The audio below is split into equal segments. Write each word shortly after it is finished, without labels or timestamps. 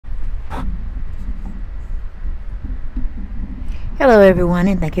Hello everyone,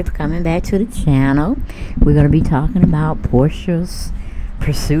 and thank you for coming back to the channel. We're going to be talking about Porsha's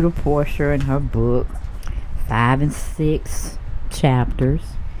pursuit of Porsha and her book. 5 and 6 chapters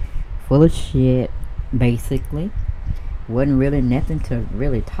full of shit, basically. Wasn't really nothing to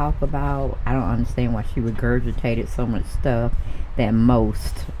really talk about. I don't understand why she regurgitated so much stuff that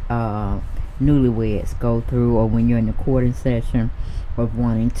most newlyweds go through, or when you're in the courting session of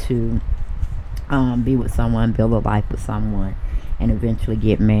wanting to be with someone, build a life with someone, and eventually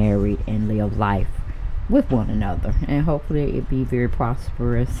get married and live life with one another. And hopefully it be very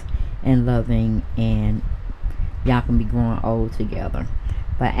prosperous and loving, and y'all can be growing old together.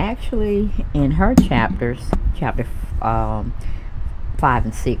 But actually, in her chapters, chapter 5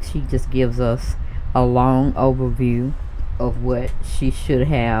 and 6, she just gives us a long overview of what she should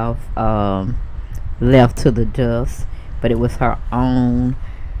have left to the dust. But it was her own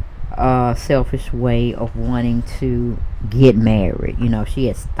selfish way of wanting to get married. You know, she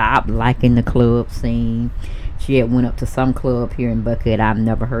had stopped liking the club scene. She had went up to some club here in Buckhead I've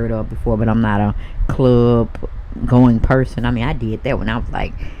never heard of before, but I'm not a club going person. I mean, I did that when I was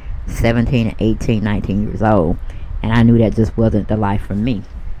like 17, 18, 19 years old, and I knew that just wasn't the life for me.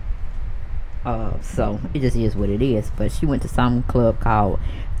 So it just is what it is. But she went to some club called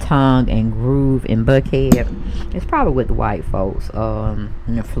Tongue and Groove in Buckhead. It's probably with the white folks, an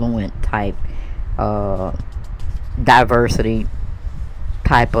affluent type diversity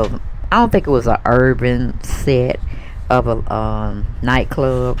type of, I don't think it was an urban set of a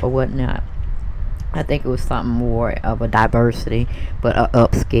nightclub or whatnot. I think it was something more of a diversity, but a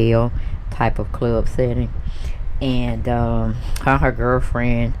upscale type of club setting. And her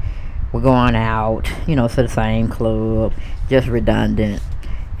girlfriend were going out, you know, to the same club, just redundant.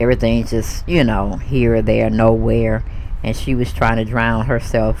 Everything's just, you know, here or there, nowhere. And she was trying to drown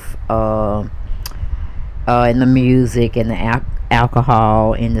herself in the music and the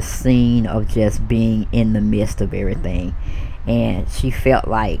alcohol, in the scene of just being in the midst of everything. And she felt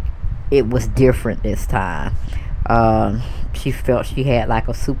like it was different this time. She felt she had like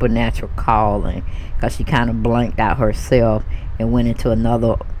a supernatural calling, because she kind of blanked out herself and went into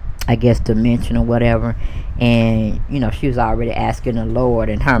another, I guess, dimension or whatever. And you know, she was already asking the Lord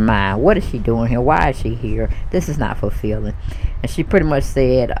in her mind, what is she doing here? Why is she here? This is not fulfilling. And she pretty much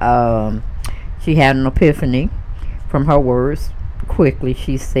said she had an epiphany. From her words, quickly,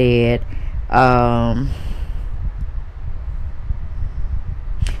 she said my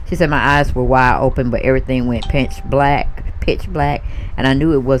eyes were wide open, but everything went pitch black, and I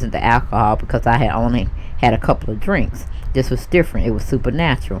knew it wasn't the alcohol, because I had only had a couple of drinks. This was different. It was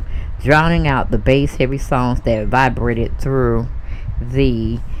supernatural, drowning out the bass heavy songs that vibrated through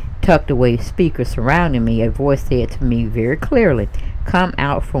the tucked away speakers surrounding me. A voice said to me very clearly, come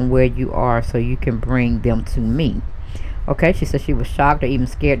out from where you are so you can bring them to me. Okay, she said she was shocked or even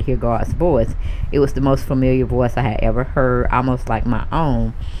scared to hear God's voice. It was the most familiar voice I had ever heard, almost like my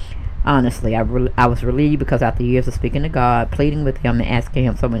own. Honestly, I was relieved, because after years of speaking to God, pleading with him, and asking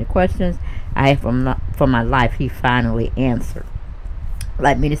him so many questions I had for my life, he finally answered.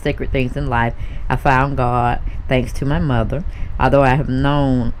 Like many sacred things in life, I found God thanks to my mother. Although I have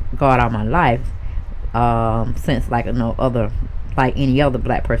known God all my life, since like any other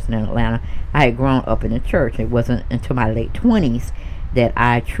black person in Atlanta, I had grown up in the church. It wasn't until my late 20s that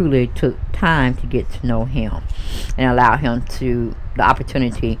I truly took time to get to know him, and allow him the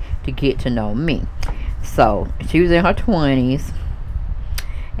opportunity to get to know me. So she was in her 20s,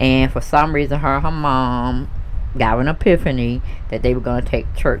 and for some reason her mom got an epiphany that they were going to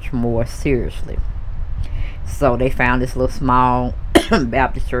take church more seriously. So they found this little small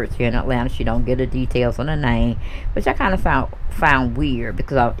Baptist church here in Atlanta. She don't get the details on the name, which I kind of found weird,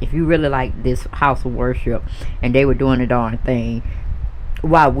 because if you really like this house of worship and they were doing the darn thing,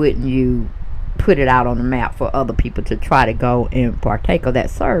 why wouldn't you put it out on the map for other people to try to go and partake of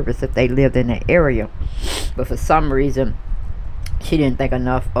that service if they lived in that area? But for some reason she didn't think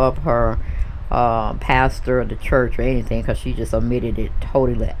enough of her pastor of the church or anything, because she just omitted it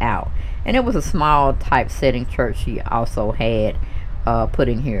totally out. And it was a small type setting church she also had put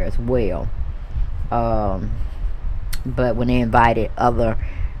in here as well. But when they invited other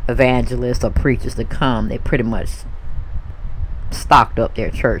evangelists or preachers to come, they pretty much stocked up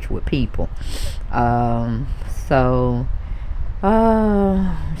their church with people. Let's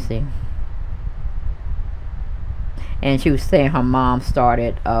see. And she was saying her mom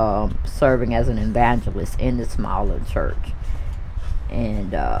started serving as an evangelist in the smaller church,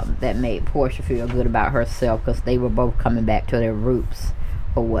 and that made Porsha feel good about herself, because they were both coming back to their roots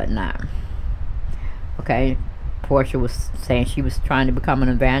or whatnot. Okay, Porsha was saying she was trying to become an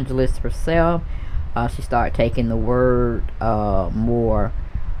evangelist herself, She started taking the word more,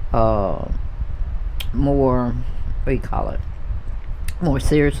 what do you call it, more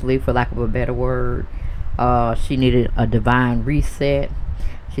seriously, for lack of a better word. She needed a divine reset.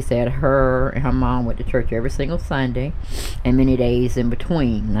 She said her and her mom went to church every single Sunday, and many days in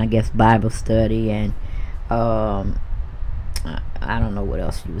between, I guess Bible study, and I don't know what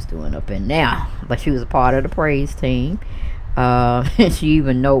else she was doing up in now, but she was a part of the praise team. She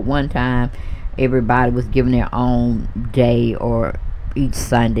even know one time everybody was giving their own day, or each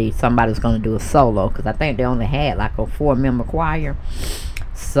Sunday somebody was going to do a solo, because I think they only had like a 4-member choir.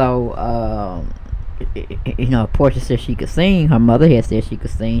 So you know, Porsha said she could sing. Her mother had said she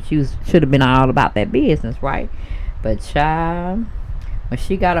could sing. She should have been all about that business, right? But child, when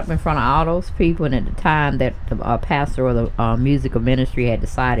she got up in front of all those people, and at the time that the pastor or the musical ministry had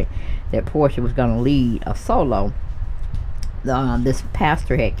decided that Porsha was going to lead a solo, this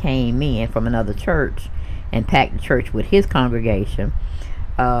pastor had came in from another church and packed the church with his congregation,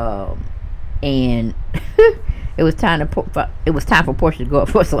 and it was time for Porsha to go up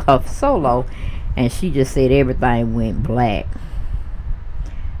for a solo, and she just said everything went black.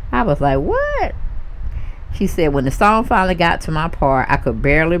 I was like, what? She said, when the song finally got to my part, I could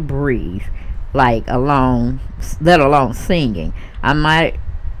barely breathe, like let alone singing. I might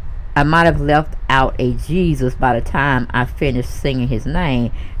have left out a Jesus by the time I finished singing his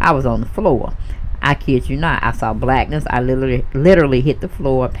name. I was on the floor. I kid you not. I saw blackness. I literally hit the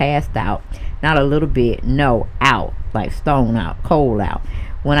floor, passed out. Not a little bit, no, out, like stone out, cold out.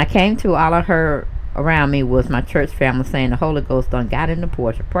 When I came to, all I heard around me was my church family saying the Holy Ghost done got in the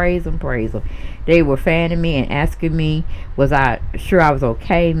Porsha. Praise him, praise him. They were fanning me and asking me, was I sure I was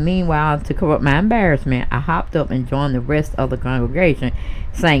okay? Meanwhile, to cover up my embarrassment, I hopped up and joined the rest of the congregation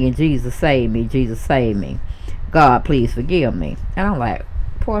singing, Jesus save me, Jesus save me, God please forgive me. And I'm like,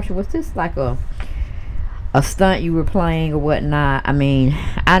 Porsha, was this like a stunt you were playing or whatnot? I mean,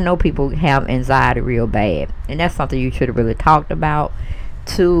 I know people have anxiety real bad, and that's something you should have really talked about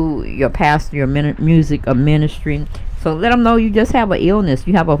to your pastor, your music or ministry. So let them know you just have an illness,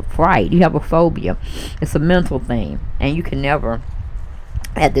 you have a fright, you have a phobia. It's a mental thing, and you can never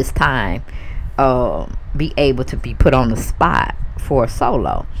at this time be able to be put on the spot for a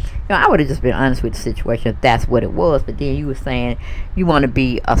solo. You know, I would have just been honest with the situation if that's what it was. But then you were saying you want to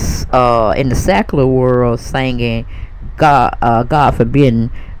be in the secular world singing God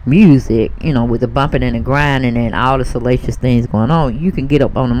forbidden music, you know, with the bumping and the grinding and all the salacious things going on. You can get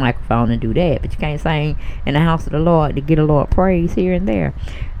up on the microphone and do that, but you can't sing in the house of the Lord to get a Lord praise here and there.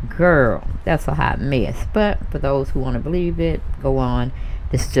 Girl, that's a hot mess. But for those who want to believe it, go on.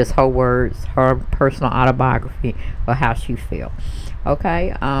 This is just her words, her personal autobiography of how she felt.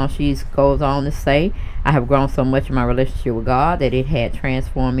 Okay, she goes on to say, I have grown so much in my relationship with God that it had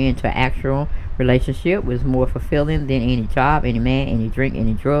transformed me into an actual relationship. Was more fulfilling than any job, any man, any drink,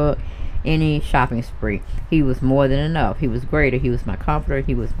 any drug, any shopping spree. He was more than enough. He was greater. He was my comforter.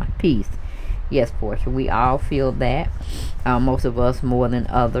 He was my peace. Yes, Porsha, we all feel that. Most of us more than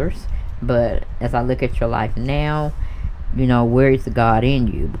others. But as I look at your life now, you know, where is the God in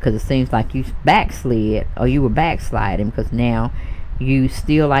you? Because it seems like you backslid, or you were backsliding, because now you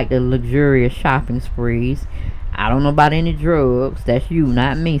still like the luxurious shopping sprees. I don't know about any drugs. That's you,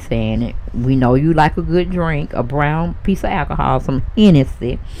 not me saying it. We know you like a good drink, a brown piece of alcohol, some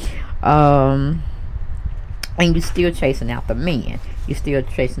Hennessy. And you're still chasing after men. You're still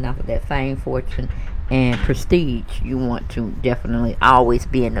chasing after that fame, fortune, and prestige. You want to definitely always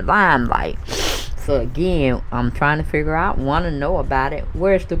be in the limelight. So again, I'm trying to figure out, want to know about it.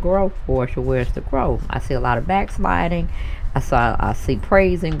 Where's the growth, Porsha? Where's the growth? I see a lot of backsliding. I see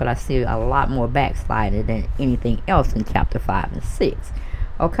praising, but I see a lot more backsliding than anything else in chapter 5 and 6.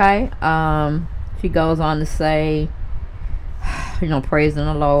 Okay, she goes on to say, you know, praising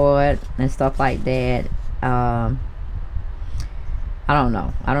the Lord and stuff like that. I don't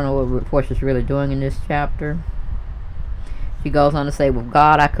know what Porsha's really doing in this chapter. She goes on to say, with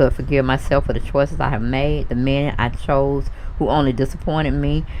God, I could forgive myself for the choices I have made, the men I chose who only disappointed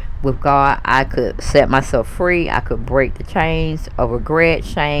me. With God, I could set myself free. I could break the chains of regret,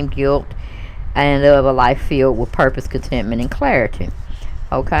 shame, guilt, and live a life filled with purpose, contentment, and clarity.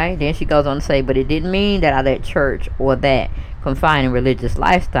 Okay, then she goes on to say, but it didn't mean that I let church or that confining religious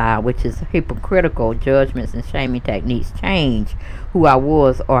lifestyle, which is hypocritical judgments and shaming techniques, change who I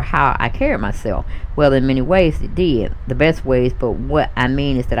was or how I carried myself. Well, in many ways it did, the best ways, but what I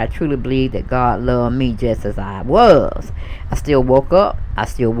mean is that I truly believe that God loved me just as I was. I still woke up, I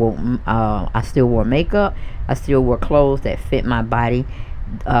still wore makeup, I still wore clothes that fit my body,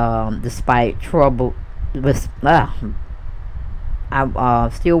 despite trouble, I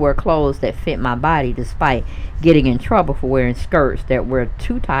still wear clothes that fit my body despite getting in trouble for wearing skirts that were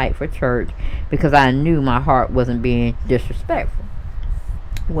too tight for church because I knew my heart wasn't being disrespectful.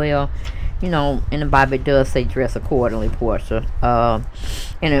 Well, you know, in the Bible it does say dress accordingly, Porsha.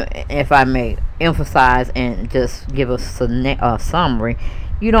 And if I may emphasize and just give us a summary,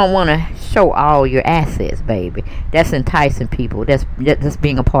 you don't want to show all your assets, baby. That's enticing people. That's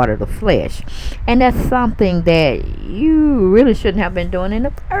being a part of the flesh. And that's something that you really shouldn't have been doing in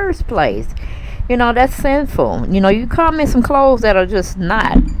the first place. You know, that's sinful. You know, you come in some clothes that are just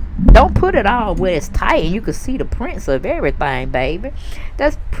not. Don't put it all where it's tight and you can see the prints of everything, baby.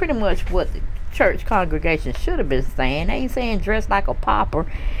 That's pretty much what the church congregation should have been saying. They ain't saying dress like a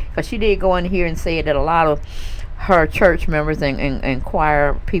pauper, because she did go in here and say that a lot of her church members and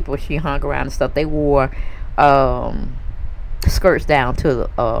choir people she hung around and stuff, they wore skirts down to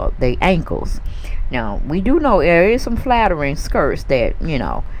the ankles. Now, we do know there is some flattering skirts that, you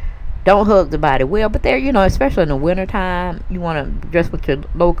know, don't hug the body well, but they're, you know, especially in the wintertime, you want to dress with your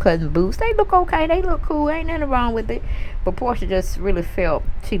low-cutting boots. They look okay. They look cool. Ain't nothing wrong with it. But Porsha just really felt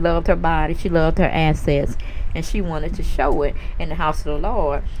she loved her body. She loved her assets. And she wanted to show it in the house of the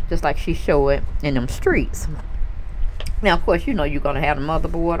Lord, just like she showed it in them streets. Now, of course, you know you're going to have a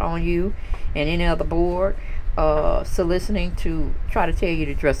motherboard on you and any other board soliciting to try to tell you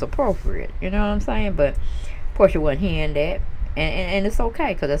to dress appropriate. You know what I'm saying? But Porsha wasn't hearing that. And it's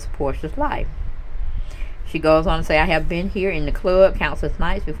okay, because that's Porsha's life. She goes on to say, I have been here in the club countless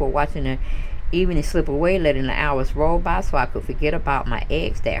nights before watching the evening slip away, letting the hours roll by so I could forget about my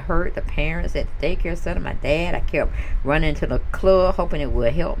ex that hurt, the parents at the daycare center, my dad. I kept running to the club hoping it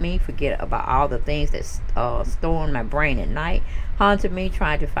would help me forget about all the things that stormed my brain at night, haunted me,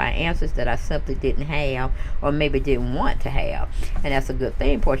 trying to find answers that I simply didn't have or maybe didn't want to have. And that's a good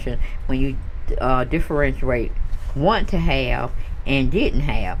thing, Porsha, when you differentiate want to have and didn't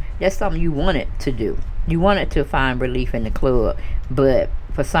have. That's something you wanted to do. You wanted to find relief in the club, but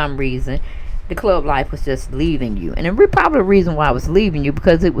for some reason the club life was just leaving you. And the probably reason why it was leaving you,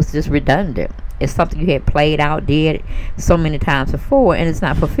 because it was just redundant. It's something you had played out, did so many times before, and it's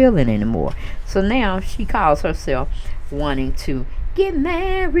not fulfilling anymore. So now she calls herself wanting to get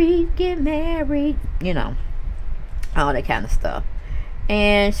married, you know, all that kind of stuff.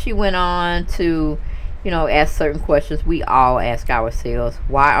 And she went on to, you know, ask certain questions we all ask ourselves.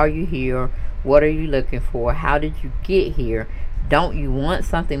 Why are you here? What are you looking for? How did you get here? Don't you want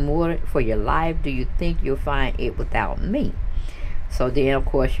something more for your life? Do you think you'll find it without me? So then, of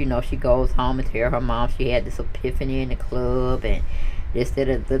course, you know, she goes home and tells her mom she had this epiphany in the club and this, that,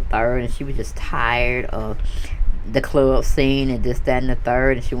 and the third, and she was just tired of the club scene and this, that, and the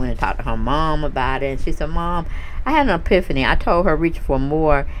third. And she went and talked to her mom about it, and she said, Mom, I had an epiphany. I told her reach for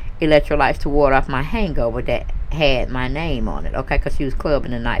more electrolytes to ward off my hangover that had my name on it, okay, because she was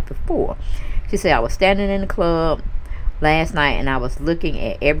clubbing the night before. She said, I was standing in the club last night and I was looking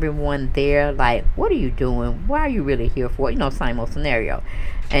at everyone there like, what are you doing? Why are you really here for? You know, same old scenario.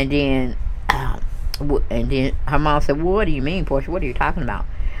 And then her mom said, well, what do you mean, Porsha? What are you talking about?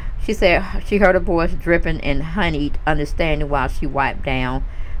 She said she heard her voice dripping and honeyed understanding while she wiped down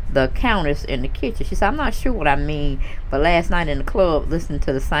the counters in the kitchen. She said, I'm not sure what I mean, but last night in the club, listening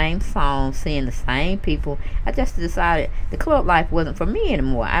to the same song, seeing the same people, I just decided the club life wasn't for me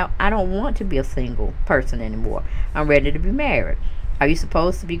anymore. I don't want to be a single person anymore. I'm ready to be married. Are you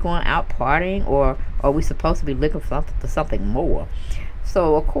supposed to be going out partying, or are we supposed to be looking for something more?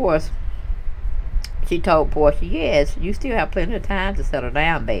 So, of course, she told Porsha, yes, you still have plenty of time to settle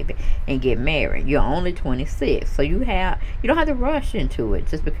down, baby, and get married. You're only 26, so you don't have to rush into it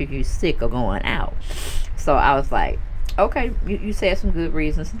just because you're sick of going out. So I was like, okay, you said some good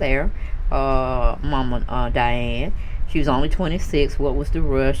reasons there, Mama Diane. She was only 26. What was the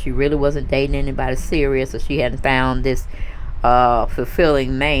rush? She really wasn't dating anybody serious, so she hadn't found this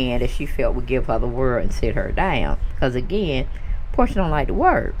fulfilling man that she felt would give her the world and sit her down. Because again, Porsha don't like to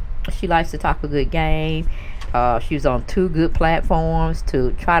work. She likes to talk a good game. She was on 2 good platforms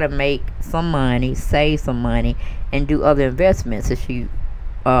to try to make some money, save some money, and do other investments if she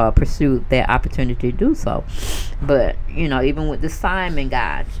pursued that opportunity to do so. But, you know, even with the Simon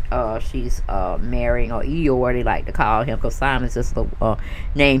guy, she's marrying, or Eeyore, they like to call him, because Simon's just the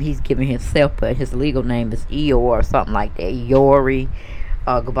name he's giving himself, but his legal name is Eeyore or something like that, Eeyore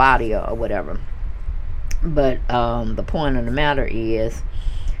Gabadia or whatever. But the point of the matter is,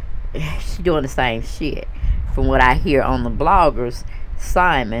 she's doing the same shit. From what I hear on the bloggers,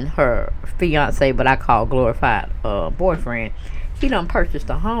 Simon, her fiance, but I call glorified boyfriend, he done purchased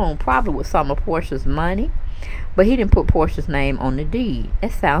a home, probably with some of Porsha's money, but he didn't put Porsha's name on the deed.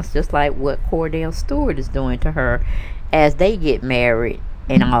 It sounds just like what Cordell Stewart is doing to her as they get married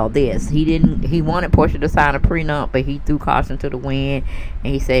and all this. He wanted Porsha to sign a prenup, but he threw caution to the wind,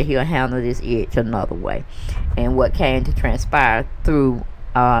 and he said he'll handle this itch another way. And what came to transpire through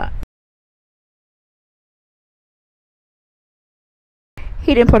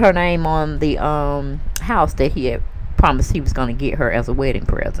he didn't put her name on the house that he had promised he was going to get her as a wedding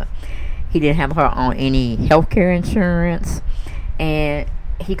present. He didn't have her on any health care insurance, and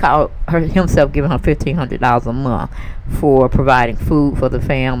he called himself giving her $1,500 a month for providing food for the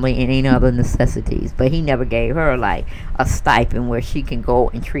family and any other necessities. But he never gave her like a stipend where she can go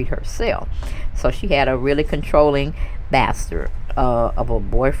and treat herself. So she had a really controlling bastard of a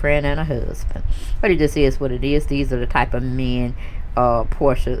boyfriend and a husband. But it just is what it is. These are the type of men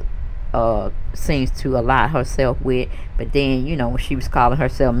Porsha seems to ally herself with. But then, you know, when she was calling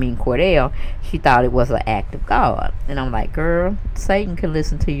herself Mean Cordell, she thought it was an act of God. And I'm like, girl, Satan can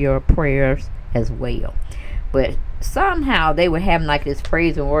listen to your prayers as well. But somehow they were having like this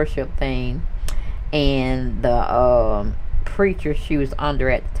praise and worship thing, and the preacher she was under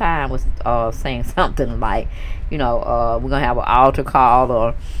at the time was saying something like, you know, we're gonna have an altar call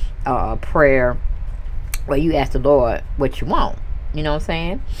or a prayer where you ask the Lord what you want. You know what I'm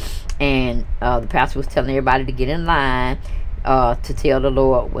saying? And the pastor was telling everybody to get in line to tell the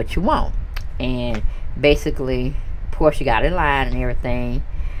Lord what you want. And basically, Porsha got in line and everything.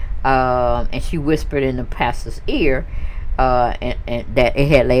 And she whispered in the pastor's ear and that it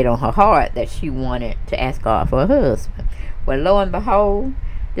had laid on her heart that she wanted to ask God for a husband. Well, lo and behold,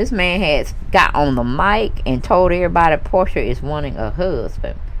 this man had got on the mic and told everybody Porsha is wanting a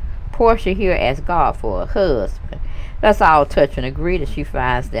husband. Porsha here asked God for a husband. Let's all touch and agree that she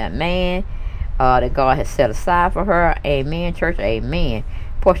finds that man that God has set aside for her. Amen, church. Amen.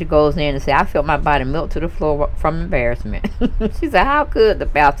 Porsha goes in and says, I felt my body melt to the floor from embarrassment. She said, how could the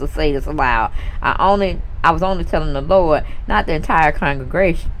pastor say this aloud? I was only telling the Lord, not the entire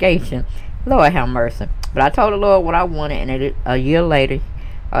congregation. Lord have mercy. But I told the Lord what I wanted, and a year later,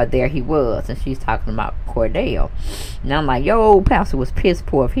 there he was. And she's talking about Cordell. And I'm like, yo, old pastor was piss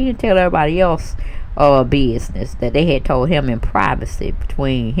poor. If he didn't tell everybody else business that they had told him in privacy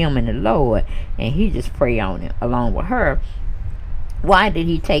between him and the Lord, and he just prayed on it along with her, why did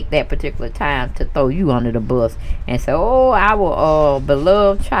he take that particular time to throw you under the bus and say, oh, our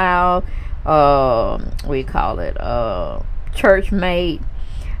beloved child, what do you call it, church mate,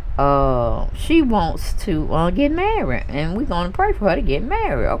 she wants to get married, and we're going to pray for her to get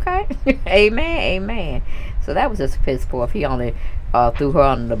married, okay? Amen, amen. So that was just piss poor if he only threw her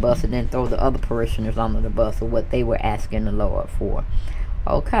under the bus and then throw the other parishioners under the bus of what they were asking the Lord for.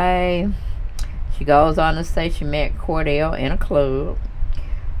 Okay. She goes on to say she met Cordell in a club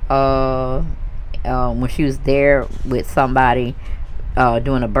when she was there with somebody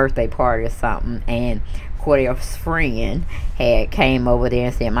doing a birthday party or something, and Cordell's friend had came over there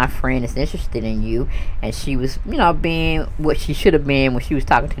and said, my friend is interested in you. And she was, you know, being what she should have been when she was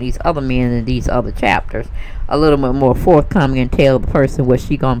talking to these other men in these other chapters, a little bit more forthcoming and tell the person what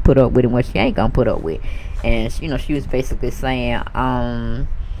she gonna put up with and what she ain't gonna put up with. And you know, she was basically saying, I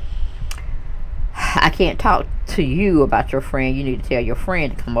can't talk to you about your friend. You need to tell your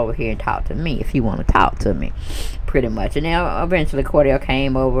friend to come over here and talk to me if you want to talk to me, pretty much. And now eventually Cordell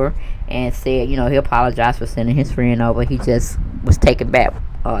came over and said, you know, he apologized for sending his friend over. He just was taken back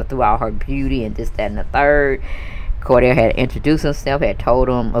through all her beauty and this, that, and the third. Cordell had introduced himself, had told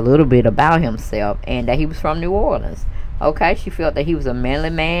him a little bit about himself, and that he was from New Orleans. Okay, she felt that he was a manly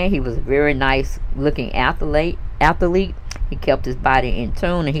man. He was a very nice looking athlete. He kept his body in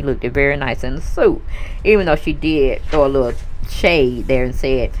tune, and he looked very nice in the suit. Even though she did throw a little shade there and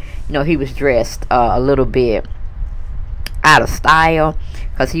said, you know, he was dressed a little bit out of style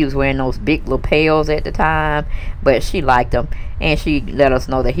because he was wearing those big lapels at the time. But she liked him, and she let us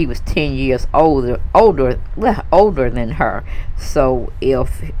know that he was 10 years older than her. So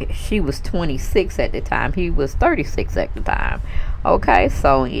if she was 26 at the time, he was 36 at the time. Okay,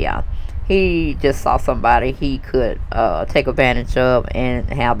 so yeah, he just saw somebody he could take advantage of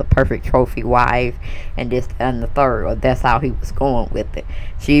and have the perfect trophy wife and this and the third. Or that's how he was going with it.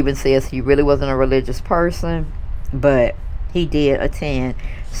 She even says he really wasn't a religious person, but he did attend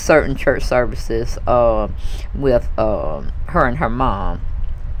certain church services with her and her mom.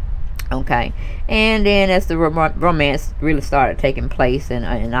 Okay, and then as the romance really started taking place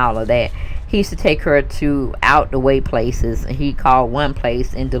and all of that, he used to take her to out the way places. He called one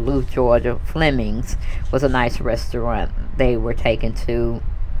place in Duluth, Georgia, Fleming's, was a nice restaurant. They were taken to,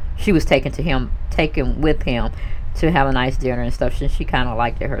 she was taken with him to have a nice dinner and stuff, since she kind of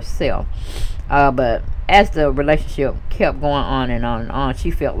liked it herself. But as the relationship kept going on and on and on, she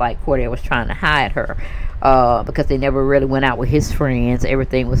felt like Cordell was trying to hide her because they never really went out with his friends.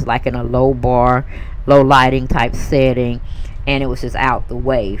 Everything was like in a low bar, low lighting type setting, and it was just out the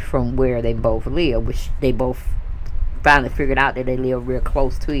way from where they both live, which they both finally figured out that they live real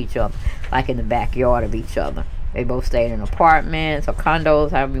close to each other, like in the backyard of each other. They both stayed in apartments or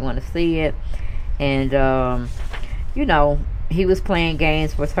condos, however you want to see it. And you know, he was playing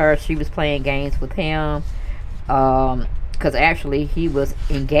games with her, she was playing games with him, because actually he was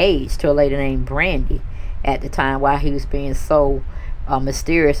engaged to a lady named Brandy at the time, while he was being so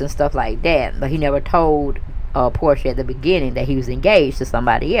mysterious and stuff like that. But he never told Porsha at the beginning that he was engaged to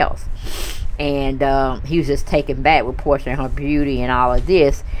somebody else. And he was just taken back with Porsha and her beauty and all of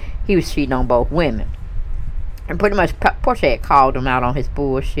this. He was cheating on both women. And pretty much Porsha had called him out on his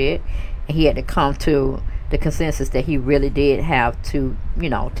bullshit. And he had to come to the consensus that he really did have to, you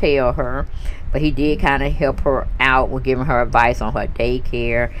know, tell her. But he did kind of help her out with giving her advice on her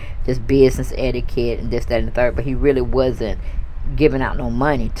daycare, just business etiquette and this, that, and the third. But he really wasn't giving out no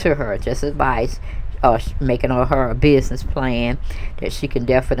money to her, just advice, making her a business plan that she can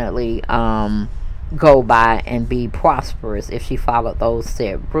definitely go by and be prosperous if she followed those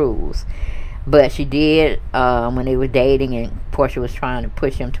set rules. But she did, when they were dating and Porsha was trying to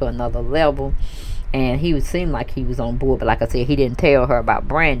push him to another level, and he would seem like he was on board, but like I said, he didn't tell her about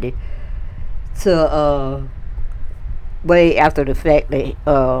Brandy till way after the fact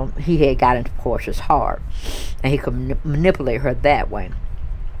that he had got into Porsha's heart, and he could manipulate her that way.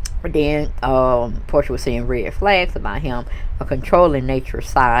 But then Porsha was seeing red flags about him, a controlling nature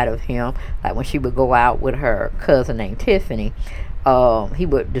side of him. Like when she would go out with her cousin named Tiffany, he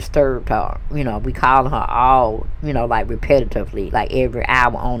would disturb her, you know, we calling her all, you know, like repetitively, like every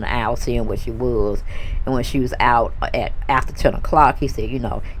hour on the hour, seeing where she was. And when she was out at after 10 o'clock, he said, you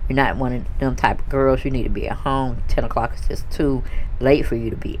know, you're not one of them type of girls, you need to be at home. 10 o'clock is just too late for you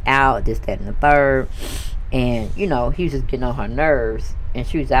to be out, this, that, and the third. And, you know, he was just getting on her nerves, and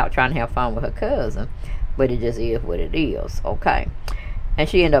she was out trying to have fun with her cousin, but it just is what it is, okay? And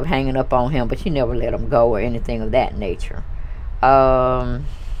she ended up hanging up on him, but she never let him go or anything of that nature.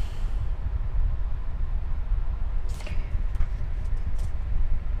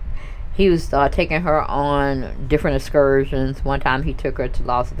 He was taking her on different excursions. One time he took her to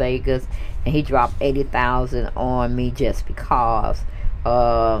Las Vegas, and he dropped $80,000 on me just because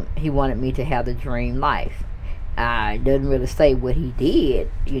he wanted me to have the dream life. I didn't really say what he did,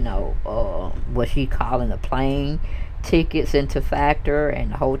 you know. Was she calling the plane tickets into factor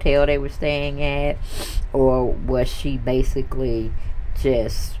and the hotel they were staying at, or was she basically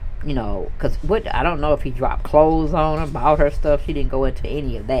just, you know, because what, I don't know if he dropped clothes on her, bought her stuff. She didn't go into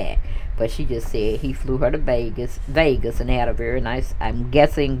any of that, but she just said he flew her to Vegas and had a very nice, I'm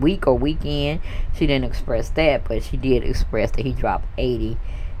guessing, week or weekend. She didn't express that, but she did express that he dropped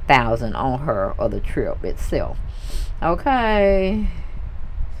 $80,000 on her or the trip itself. Okay.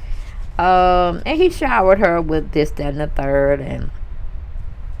 And he showered her with this, that, and the third, and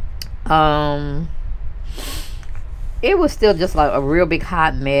it was still just like a real big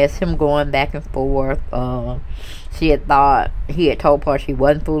hot mess, him going back and forth. She had thought, he had told her she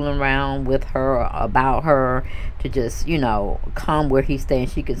wasn't fooling around with her, about her, to just, you know, come where he's staying.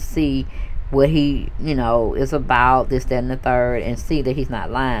 She could see what he, you know, is about, this, that, and the third, and see that he's not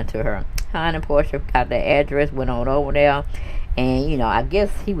lying to her. Honey, Porsha got the address, went on over there, and, you know, I guess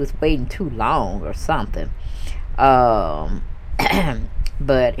he was waiting too long or something. But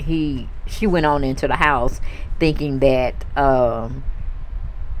she went on into the house thinking that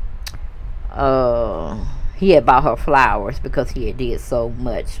he had bought her flowers because he had did so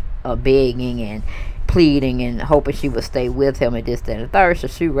much begging and pleading and hoping she would stay with him and this, that, and the third. So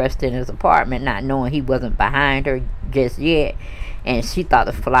she rushed in his apartment, not knowing he wasn't behind her just yet. And she thought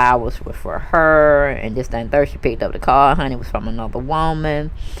the flowers were for her and this, that, and the third. She picked up the card, honey, it was from another woman.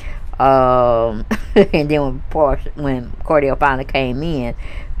 And then when Cordell finally came in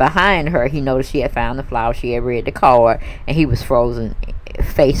behind her, he noticed she had found the flower, she had read the card, and he was frozen,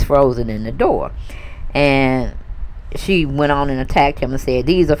 face frozen in the door. And she went on and attacked him and said,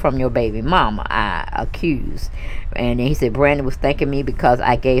 these are from your baby mama, I accused. And then he said, Brandon was thanking me because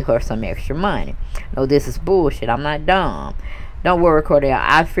I gave her some extra money. No, this is bullshit, I'm not dumb. Don't worry, Cordell,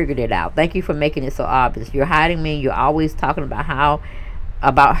 I figured it out. Thank you for making it so obvious. You're hiding me, you're always talking about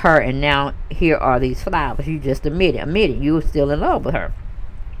about her, and now here are these flowers. You just admitted you were still in love with her.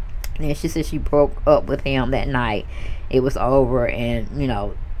 And she said she broke up with him that night. It was over, and, you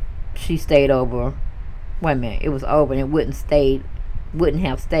know, she stayed over. Wait a minute, it was over, and it wouldn't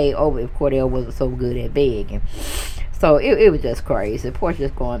have stayed over if Cordell wasn't so good at begging. So it was just crazy. Porsha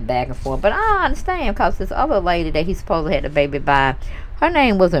just going back and forth. But I understand, because this other lady that he supposedly had the baby by, her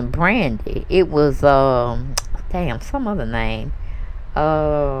name wasn't Brandy. It was damn, some other name.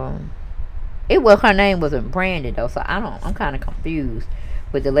 Her name wasn't Brandy though. So I'm kind of confused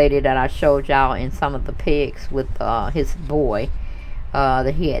with the lady that I showed y'all in some of the pics with his boy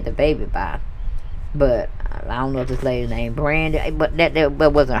that he had the baby by. But I don't know if this lady's name Brandy, but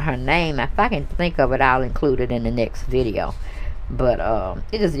that wasn't her name. If I can think of it, I'll include it in the next video. But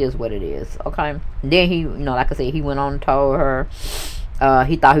it just is what it is, okay? And then he, you know, like I said, he went on and told her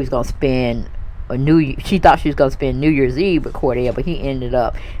he thought he was gonna spend she thought she was gonna spend New Year's Eve with Cordell, but he ended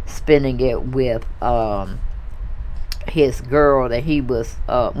up spending it with his girl that he was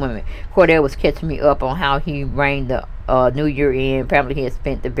Cordell was catching me up on how he rang the New Year in. Apparently he had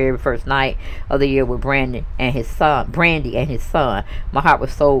spent the very first night of the year with Brandy and his son. My heart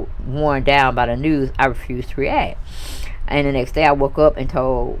was so worn down by the news, I refused to react. And the next day I woke up and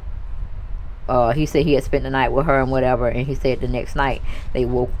told he said he had spent the night with her and whatever, and he said the next day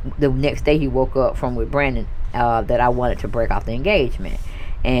he woke up from with Brandon that I wanted to break off the engagement.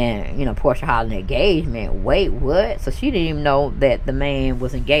 And, you know, Porsha hollering engagement. Wait, what? So she didn't even know that the man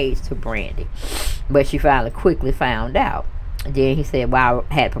was engaged to Brandy. But she quickly found out. Then he said, well,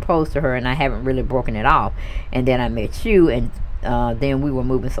 I had proposed to her and I haven't really broken it off. And then I met you, and then we were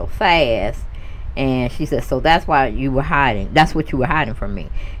moving so fast. And she said, so that's why you were hiding. That's what you were hiding from me.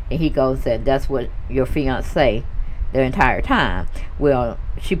 And he goes and said, that's what your fiance the entire time. Well,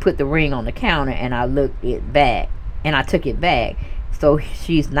 she put the ring on the counter and I looked it back. And I took it back. So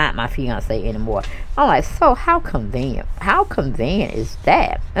she's not my fiance anymore. I'm like, so how convenient? How convenient is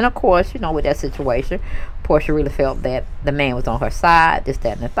that? And of course, you know, with that situation, Porsha really felt that the man was on her side, this,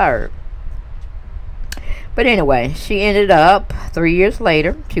 that, and the third. But anyway, she ended up 3 years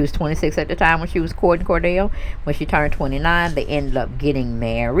later. She was 26 at the time when she was courting Cordell. When she turned 29, they ended up getting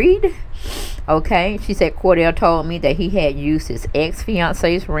married. Okay, she said Cordell told me that he had used his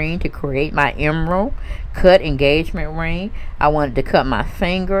ex-fiance's ring to create my emerald cut engagement ring. I wanted to cut my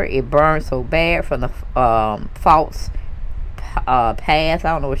finger. It burned so bad from the false past.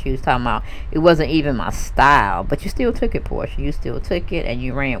 I don't know what she was talking about. It wasn't even my style. But you still took it, Porsha. You still took it and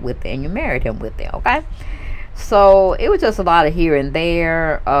you ran with it and you married him with it, okay? So it was just a lot of here and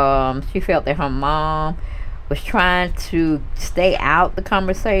there. She felt that her mom was trying to stay out the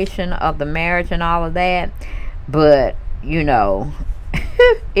conversation of the marriage and all of that. But, you know,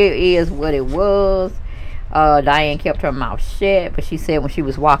 it is what it was. Diane kept her mouth shut, but she said when she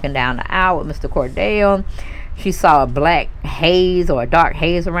was walking down the aisle with Mr. Cordell, she saw a black haze or a dark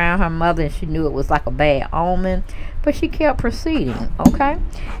haze around her mother, and she knew it was like a bad omen. But she kept proceeding, okay?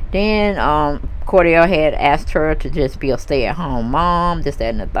 Then Cordell had asked her to just be a stay-at-home mom, this, that,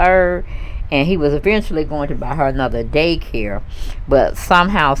 and the third. And he was eventually going to buy her another daycare. But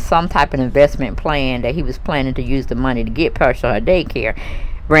somehow, some type of investment plan that he was planning to use the money to get Porsha her daycare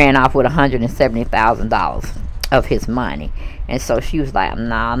ran off with $170,000 of his money. And so she was like,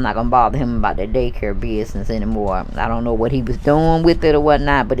 nah, I'm not going to bother him about the daycare business anymore. I don't know what he was doing with it or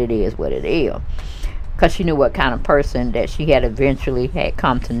whatnot, but it is what it is. Because she knew what kind of person that she had eventually had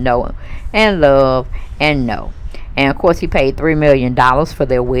come to know and love and know. And of course he paid $3 million for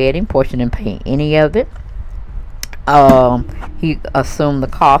their wedding. Porsha didn't pay any of it. He assumed the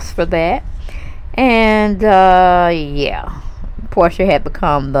cost for that. And yeah, Porsha had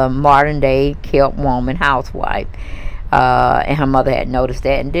become the modern day kept woman housewife. And her mother had noticed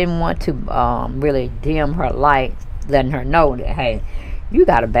that and didn't want to really dim her light, letting her know that, hey, you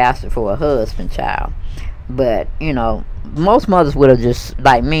got a bastard for a husband, child. But, you know, most mothers would have just,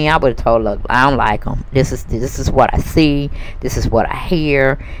 like me, I would have told her, I don't like him. This is what I see. This is what I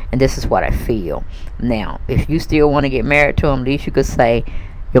hear. And this is what I feel. Now, if you still want to get married to him, at least you could say,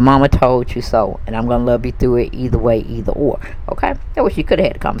 your mama told you so. And I'm going to love you through it either way, either or. Okay? That was, she could have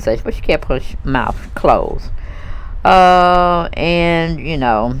had a conversation, but she kept her mouth closed. And, you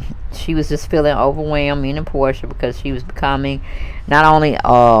know, she was just feeling overwhelmed, meaning Porsha, because she was becoming not only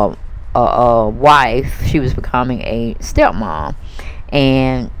a wife, she was becoming a stepmom.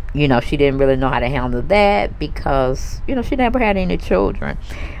 And, you know, she didn't really know how to handle that because, you know, she never had any children.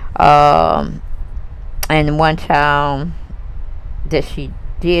 And one child that she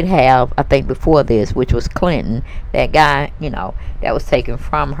did have, I think before this, which was Clinton, that guy, you know, that was taken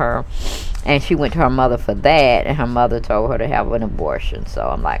from her. And she went to her mother for that, and her mother told her to have an abortion. So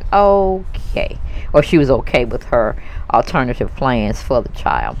I'm like, okay. Or she was okay with her alternative plans for the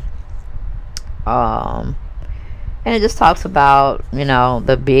child. And it just talks about, you know,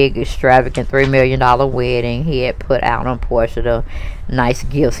 the big extravagant $3 million wedding he had put out on Porsha, the nice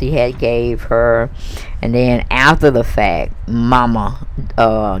gifts he had gave her. And then after the fact, Mama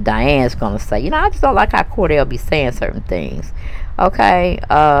Diane's gonna say, you know, I just don't like how Cordell be saying certain things. Okay.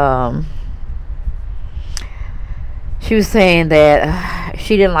 She was saying that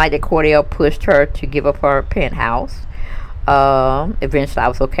she didn't like that Cordell pushed her to give up her penthouse. Eventually I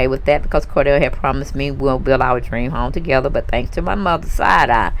was okay with that because Cordell had promised me we'll build our dream home together, but thanks to my mother's side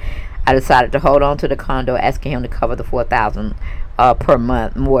I decided to hold on to the condo, asking him to cover the $4,000 per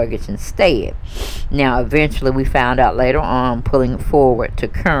month mortgage instead. Now eventually we found out later on, pulling forward to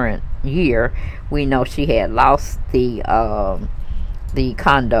current year, we know she had lost the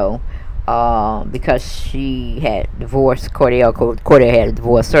condo because she had divorced Cordell. Cordell had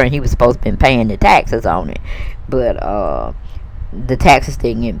divorced her and he was supposed to be paying the taxes on it, but the taxes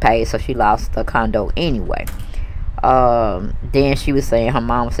didn't get paid, so she lost the condo anyway. Then she was saying, her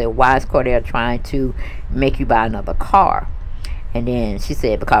mom said, why is Cordell trying to make you buy another car? And then she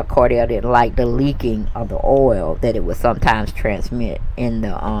said because Cordell didn't like the leaking of the oil that it would sometimes transmit in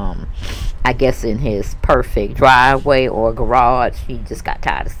the I guess in his perfect driveway or garage. She just got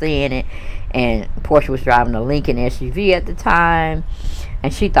tired of seeing it. And Porsha was driving a Lincoln SUV at the time,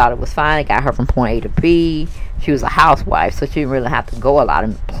 and she thought it was fine. It got her from point A to B. She was a housewife, so she didn't really have to go a lot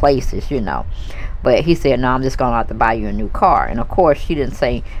of places, you know. But he said, no, I'm just going to have to buy you a new car. And of course, she didn't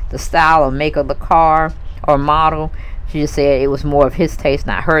say the style or make of the car or model. She just said it was more of his taste,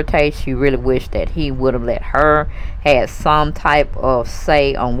 not her taste. She really wished that he would have let her had some type of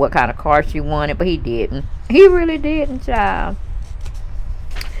say on what kind of car she wanted, but he didn't. He really didn't, child.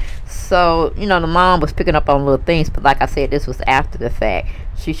 So, you know, the mom was picking up on little things, but like I said, this was after the fact.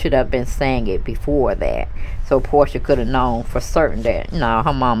 She should have been saying it before that, so Porsha could have known for certain that, you know,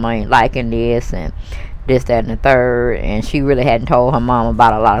 her mama ain't liking this and this, that, and the third. And she really hadn't told her mom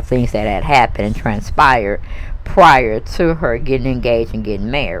about a lot of things that had happened and transpired prior to her getting engaged and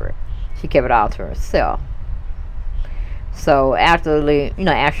getting married. She kept it all to herself. So after, you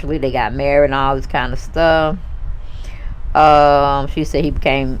know, actually they got married and all this kind of stuff. She said he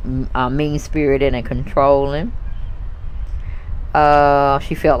became mean-spirited and controlling.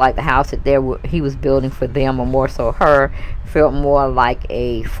 She felt like the house that he was building for them, or more so her, felt more like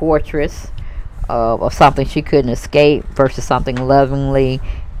a fortress or something she couldn't escape versus something lovingly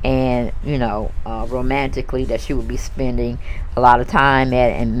and, you know, romantically that she would be spending a lot of time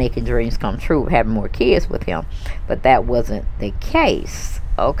at and making dreams come true, having more kids with him. But that wasn't the case.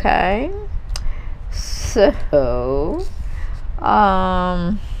 Okay, so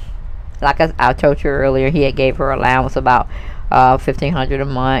like I told you earlier, he had gave her allowance about $1,500 a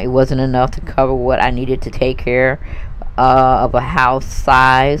month. It wasn't enough to cover what I needed to take care of a house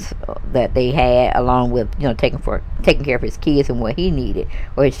size that they had, along with, you know, taking care of his kids and what he needed,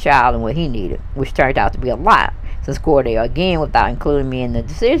 or his child and what he needed, which turned out to be a lot, since Cordell, again without including me in the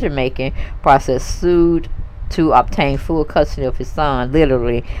decision making process, sued to obtain full custody of his son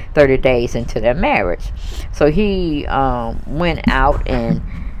literally 30 days into their marriage. So he went out and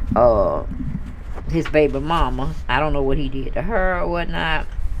his baby mama, I don't know what he did to her or whatnot,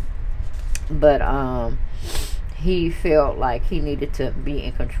 but he felt like he needed to be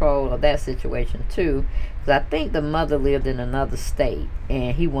in control of that situation too, because I think the mother lived in another state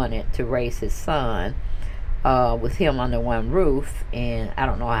and he wanted to raise his son with him under one roof. And I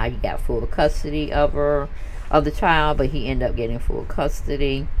don't know how he got full custody of the child, but he ended up getting full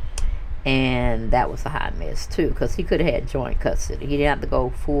custody, and that was a hot mess too, because he could have had joint custody. He didn't have to go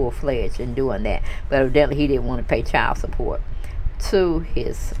full-fledged in doing that, but evidently he didn't want to pay child support to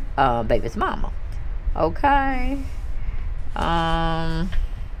his baby's mama. Okay. And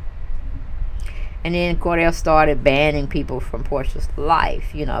then Cordell started banning people from Porsha's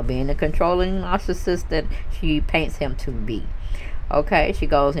life, you know, being the controlling narcissist that she paints him to be. Okay, she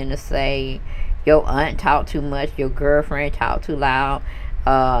goes in to say, your aunt talk too much, your girlfriend talk too loud,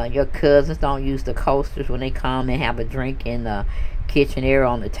 your cousins don't use the coasters when they come and have a drink in the kitchen area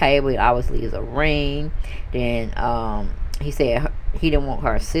on the table. It always leaves a ring. Then he said he didn't want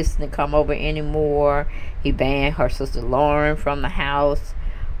her assistant to come over anymore. He banned her sister Lauren from the house.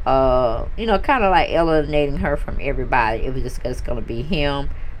 You know, kind of like alienating her from everybody. It was just going to be him,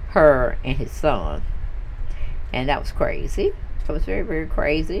 her, and his son. And that was crazy. It was very, very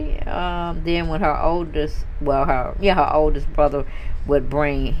crazy. Then when her oldest brother would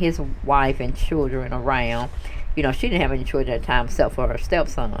bring his wife and children around, you know, she didn't have any children at the time except for her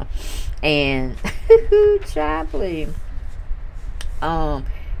stepson. And Chapley,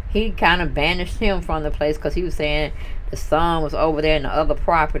 he kind of banished him from the place because he was saying The son was over there in the other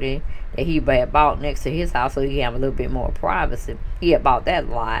property that he had bought next to his house, so he had a little bit more privacy. He had bought that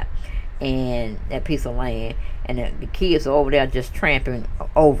lot and that piece of land, and the kids are over there just tramping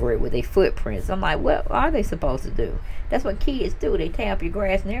over it with their footprints. I'm like, what are they supposed to do? That's what kids do. They tear up your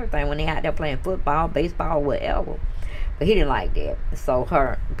grass and everything when they out there playing football, baseball, whatever. But he didn't like that. So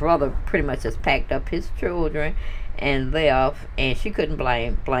her brother pretty much just packed up his children and left, and she couldn't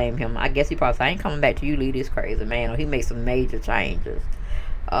blame him. I guess he probably said, I ain't coming back to you, leave this crazy man, or he made some major changes.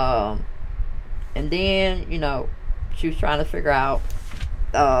 And then, you know, she was trying to figure out,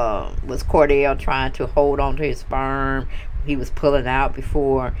 was Cordell trying to hold on to his sperm? He was pulling out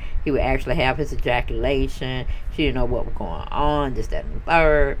before he would actually have his ejaculation. She didn't know what was going on, this, that, and the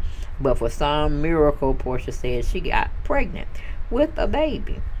third. But for some miracle, Porsha said she got pregnant with a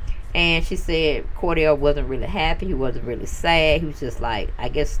baby. And she said Cordell wasn't really happy. He wasn't really sad. He was just like, I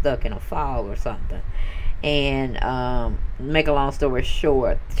guess, stuck in a fog or something. And make a long story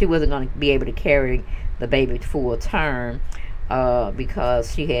short, she wasn't going to be able to carry the baby full term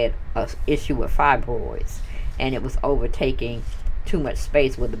because she had an issue with fibroids. And it was overtaking too much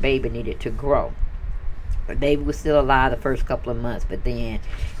space where the baby needed to grow. The baby was still alive the first couple of months, but then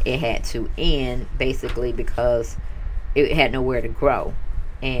it had to end basically because it had nowhere to grow.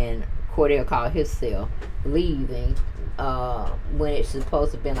 And Cordell called himself leaving when it's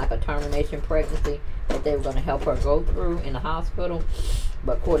supposed to have been like a termination pregnancy that they were going to help her go through in the hospital.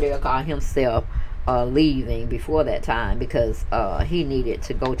 But Cordell called himself leaving before that time because he needed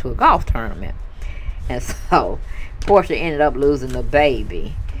to go to a golf tournament. And so Porsha ended up losing the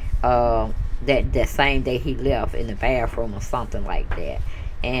baby that same day he left, in the bathroom or something like that.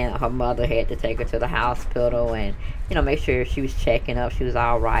 And her mother had to take her to the hospital and, you know, make sure she was checking up, she was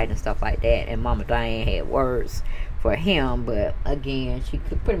all right and stuff like that. And Mama Diane had words for him, but again, she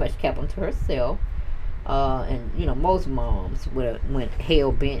pretty much kept him to herself. And, you know, most moms went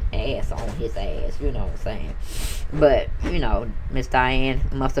hell-bent ass on his ass, you know what I'm saying. But, you know, Miss Diane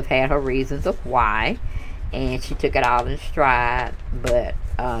must have had her reasons of why, and she took it all in stride, but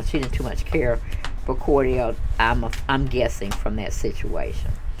she didn't too much care for Cordell, I'm guessing, from that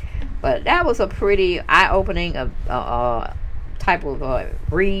situation. But that was a pretty eye-opening type of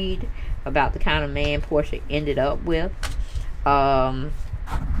read about the kind of man Porsha ended up with.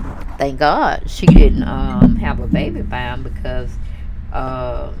 Thank God she didn't have a baby by him, because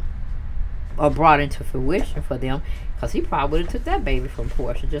or brought into fruition for them, because he probably would have took that baby from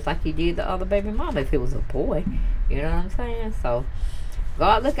Porsha just like he did the other baby mama if it was a boy. You know what I'm saying? So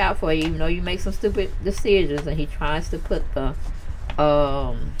God look out for you, even though you make some stupid decisions, and he tries to put the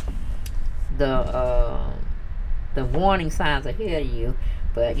warning signs ahead of you.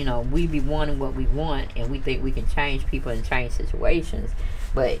 But, you know, we be wanting what we want, and we think we can change people and change situations.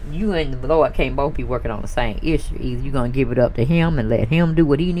 But you and the Lord can't both be working on the same issue. Either you're going to give it up to him and let him do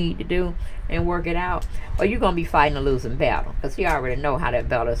what he need to do and work it out, or you're going to be fighting a losing battle, because he already know how that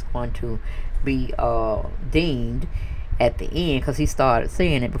battle is going to be deemed at the end, because he started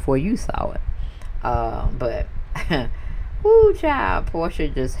seeing it before you saw it. But whoo, child,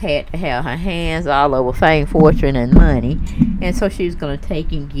 Porsha just had to have her hands all over fame, fortune, and money, and so she was going to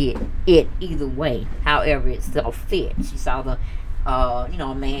take and get it either way, however it still fit. She saw the you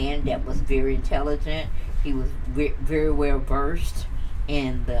know, a man that was very intelligent. He was very well versed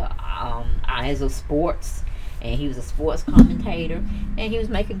in the eyes of sports, and he was a sports commentator, and he was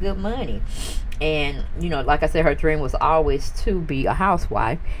making good money. And, you know, like I said, her dream was always to be a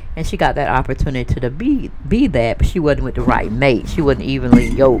housewife, and she got that opportunity to be that, but she wasn't with the right mate. She wasn't evenly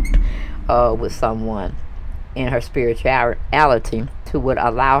yoked with someone in her spirituality to would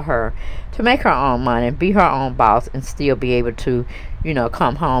allow her to make her own money, be her own boss, and still be able to, you know,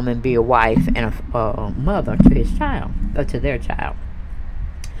 come home and be a wife and a mother to his child, or to their child.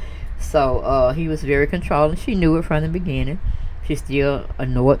 So he was very controlling. She knew it from the beginning. She still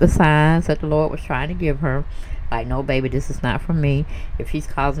ignored the signs that the Lord was trying to give her. Like, no, baby, this is not for me. If he's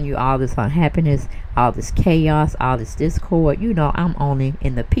causing you all this unhappiness, all this chaos, all this discord, you know, I'm only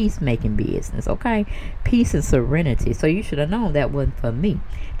in the peacemaking business, okay? Peace and serenity. So you should have known that wasn't for me.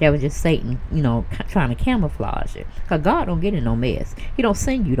 That was just Satan, you know, trying to camouflage it. Because God don't get in no mess. He don't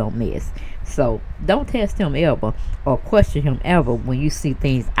send you no mess. So don't test him ever, or question him ever, when you see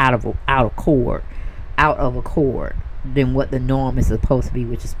things out of accord than what the norm is supposed to be,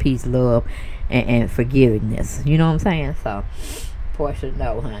 which is peace, love, and forgiveness. You know what I'm saying? So Porsha,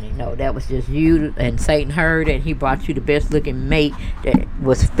 no, honey, no, that was just you, and Satan heard it, and he brought you the best looking mate that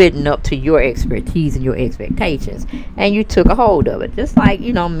was fitting up to your expertise and your expectations, and you took a hold of it. Just like,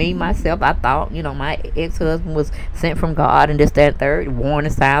 you know, me myself, I thought, you know, my ex-husband was sent from God, and this, that, and third.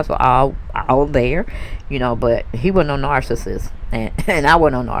 Warning signs were all all there, you know, but he was no narcissist, and I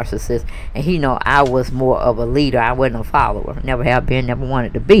was no narcissist, and he know I was more of a leader. I wasn't a follower, never have been, never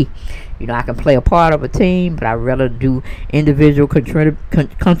wanted to be. You know, I can play a part of a team, but I rather do individual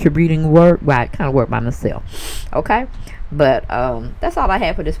contributing work where I kind of work by myself. Okay, but that's all I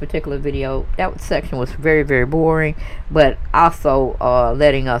have for this particular video. That section was very, very boring, but also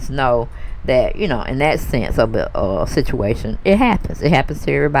letting us know that, you know, in that sense of a situation, it happens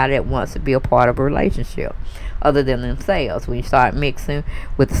to everybody that wants to be a part of a relationship other than themselves. When you start mixing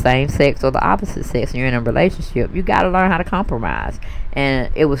with the same sex or the opposite sex and you're in a relationship, you got to learn how to compromise.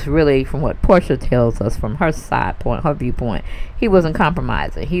 And it was really, from what Porsha tells us, from her side point, her viewpoint, he wasn't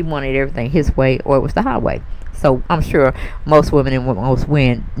compromising. He wanted everything his way, or it was the highway. So I'm sure most women and most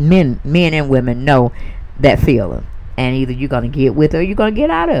men and women know that feeling. And either you're going to get with it or you're going to get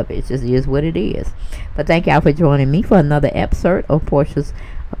out of it. It just is what it is. But thank y'all for joining me for another episode of Porsha's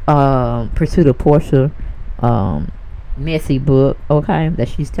Pursuit of Porsha messy book, okay, that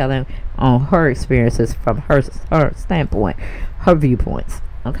she's telling on her experiences from her standpoint, her viewpoints.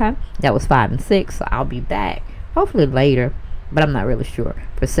 Okay, that was 5 and 6. So I'll be back hopefully later, but I'm not really sure,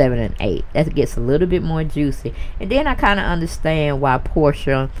 for 7 and 8. That gets a little bit more juicy. And then I kind of understand why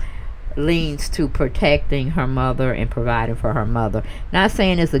Porsha leans to protecting her mother and providing for her mother. Not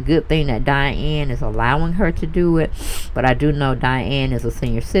saying it's a good thing that Diane is allowing her to do it, but I do know Diane is a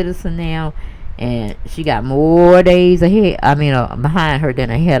senior citizen now, and she got more days ahead, behind her than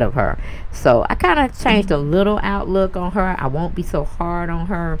ahead of her. So I kind of changed a little outlook on her. I won't be so hard on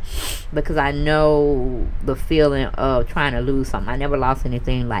her because I know the feeling of trying to lose something. I never lost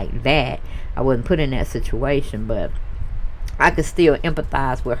anything like that. I wasn't put in that situation, but I could still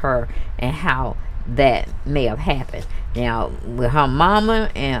empathize with her and how that may have happened. Now, with her mama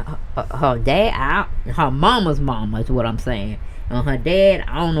and her dad, her mama's mama is what I'm saying. And her dad,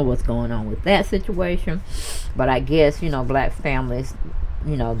 I don't know what's going on with that situation. But I guess, you know, black families,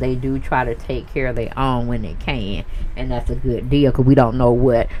 you know, they do try to take care of their own when they can. And that's a good deal, because we don't know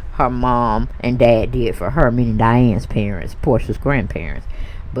what her mom and dad did for her, meaning Diane's parents, Porsha's grandparents.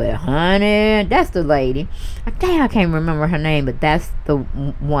 But honey, that's the lady. Damn, I can't remember her name, but that's the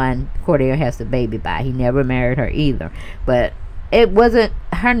one Cordell has the baby by. He never married her either. But it wasn't,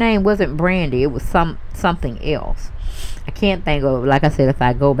 her name wasn't Brandy. It was something else. I can't think of, like I said, if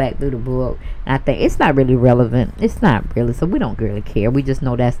I go back through the book, and I think it's not really relevant. It's not really, so we don't really care. We just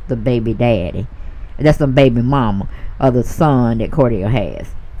know that's the baby daddy. That's the baby mama of the son that Cordell has.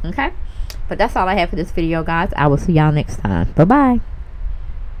 Okay? But that's all I have for this video, guys. I will see y'all next time. Bye-bye.